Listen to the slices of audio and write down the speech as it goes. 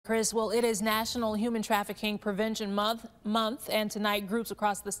Chris, well, it is National Human Trafficking Prevention Month, and tonight groups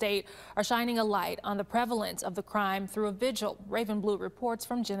across the state are shining a light on the prevalence of the crime through a vigil. Raven Blue reports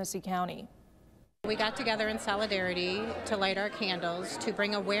from Genesee County. We got together in solidarity to light our candles to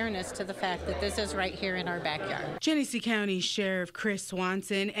bring awareness to the fact that this is right here in our backyard. Genesee County Sheriff Chris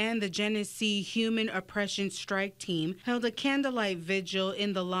Swanson and the Genesee Human Oppression Strike Team held a candlelight vigil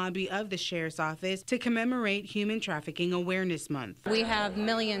in the lobby of the Sheriff's Office to commemorate Human Trafficking Awareness Month. We have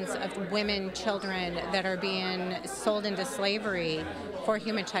millions of women, children that are being sold into slavery for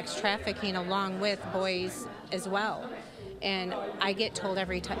human sex trafficking, along with boys as well. And I get told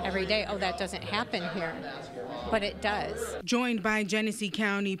every day, oh, that doesn't happen here. But it does. Joined by Genesee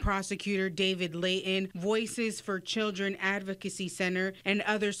County Prosecutor David Layton, Voices for Children Advocacy Center, and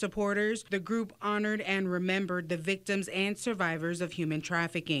other supporters, the group honored and remembered the victims and survivors of human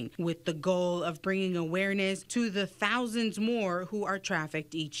trafficking, with the goal of bringing awareness to the thousands more who are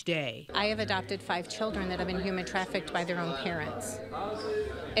trafficked each day. I have adopted 5 children that have been human trafficked by their own parents.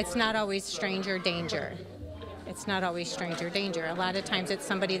 It's not always stranger danger. It's not always stranger danger. A lot of times it's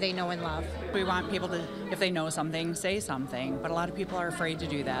somebody they know and love. We want people to, if they know something, say something, but a lot of people are afraid to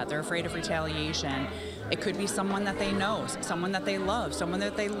do that. They're afraid of retaliation. It could be someone that they know, someone that they love, someone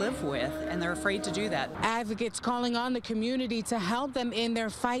that they live with, and they're afraid to do that. Advocates calling on the community to help them in their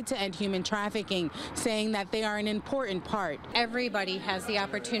fight to end human trafficking, saying that they are an important part. Everybody has the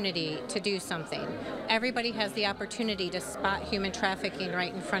opportunity to do something. Everybody has the opportunity to spot human trafficking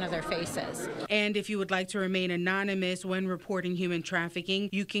right in front of their faces. And if you would like to remain anonymous when reporting human trafficking,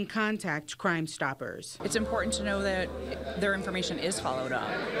 you can contact Crime Stoppers. It's important to know that their information is followed up,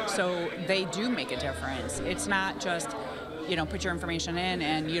 so they do make a difference. It's not just, put your information in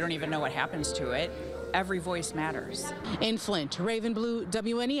and you don't even know what happens to it. Every voice matters. In Flint, Raven Blue,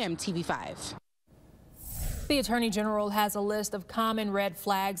 WNEM TV5. The Attorney General has a list of common red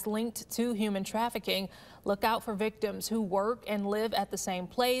flags linked to human trafficking. Look out for victims who work and live at the same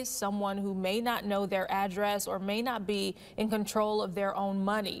place, someone who may not know their address or may not be in control of their own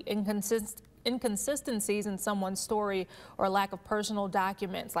money, inconsistencies in someone's story, or lack of personal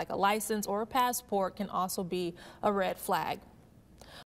documents like a license or a passport can also be a red flag.